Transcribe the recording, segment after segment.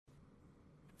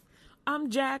I'm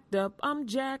jacked up, I'm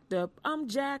jacked up, I'm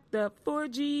jacked up for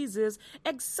Jesus.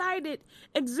 Excited,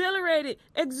 exhilarated,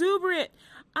 exuberant.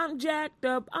 I'm jacked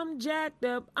up, I'm jacked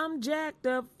up, I'm jacked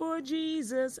up for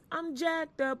Jesus. I'm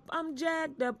jacked up, I'm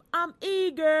jacked up, I'm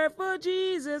eager for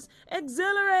Jesus.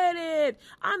 Exhilarated,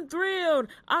 I'm thrilled,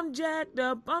 I'm jacked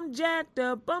up, I'm jacked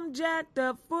up, I'm jacked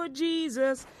up for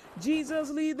Jesus. Jesus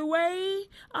lead the way.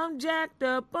 I'm jacked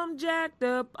up, I'm jacked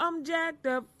up, I'm jacked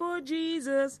up for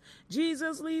Jesus.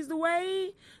 Jesus leads the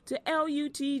way to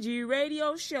LUTG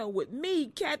Radio Show with me,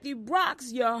 Kathy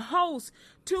Brooks, your host.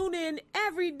 Tune in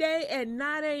every day at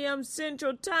 9 a.m.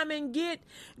 Central Time and get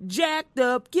jacked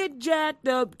up, get jacked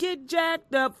up, get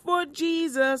jacked up for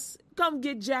Jesus. Come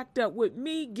get jacked up with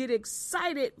me. Get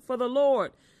excited for the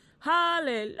Lord.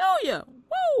 Hallelujah.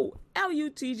 Woo!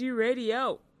 LUTG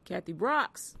Radio. Kathy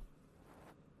Brooks.